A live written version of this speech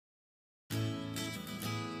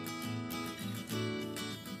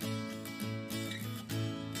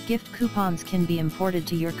Gift coupons can be imported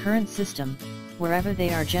to your current system, wherever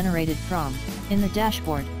they are generated from. In the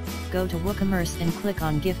dashboard, go to WooCommerce and click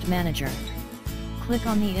on Gift Manager. Click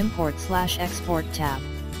on the Import/Export tab.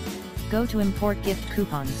 Go to Import Gift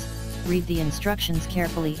Coupons, read the instructions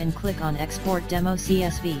carefully and click on Export Demo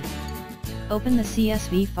CSV. Open the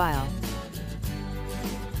CSV file.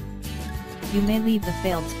 You may leave the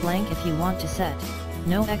fields blank if you want to set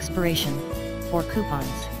no expiration for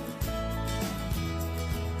coupons.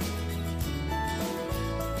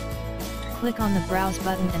 Click on the Browse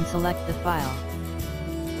button and select the file.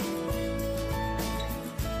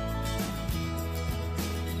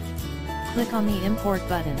 Click on the Import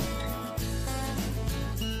button.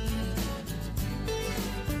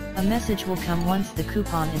 A message will come once the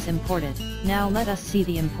coupon is imported. Now let us see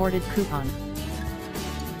the imported coupon.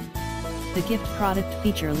 The gift product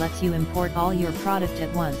feature lets you import all your product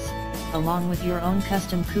at once, along with your own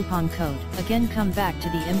custom coupon code. Again, come back to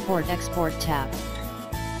the Import/Export tab.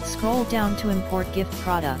 Scroll down to Import Gift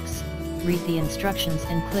Products, read the instructions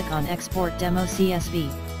and click on Export Demo CSV.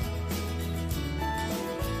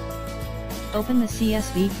 Open the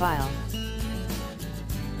CSV file.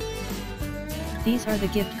 These are the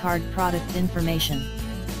gift card product information.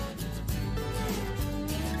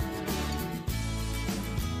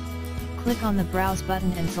 Click on the Browse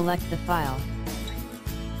button and select the file.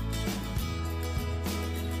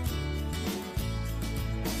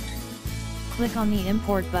 Click on the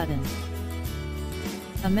Import button.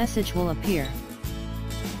 A message will appear.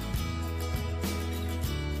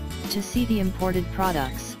 To see the imported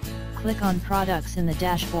products, click on Products in the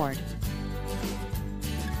dashboard.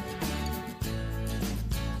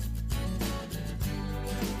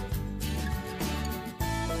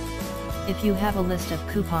 If you have a list of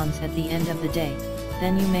coupons at the end of the day,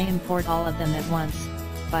 then you may import all of them at once,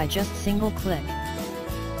 by just single click.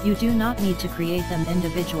 You do not need to create them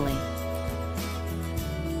individually.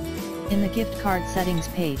 In the gift card settings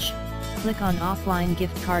page, click on Offline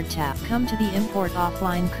Gift Card tab. Come to the Import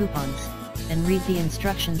Offline Coupons, and read the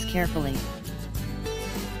instructions carefully.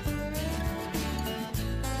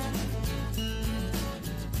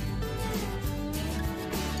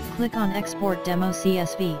 Click on Export Demo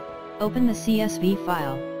CSV, open the CSV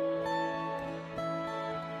file.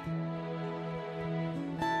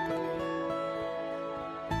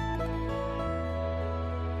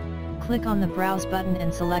 Click on the Browse button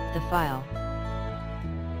and select the file.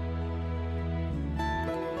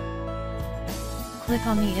 Click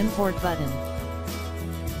on the Import button.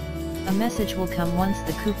 A message will come once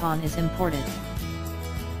the coupon is imported.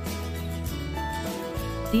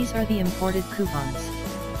 These are the imported coupons.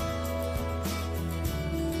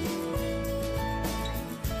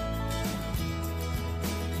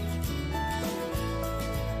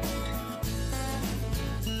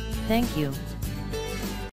 Thank you.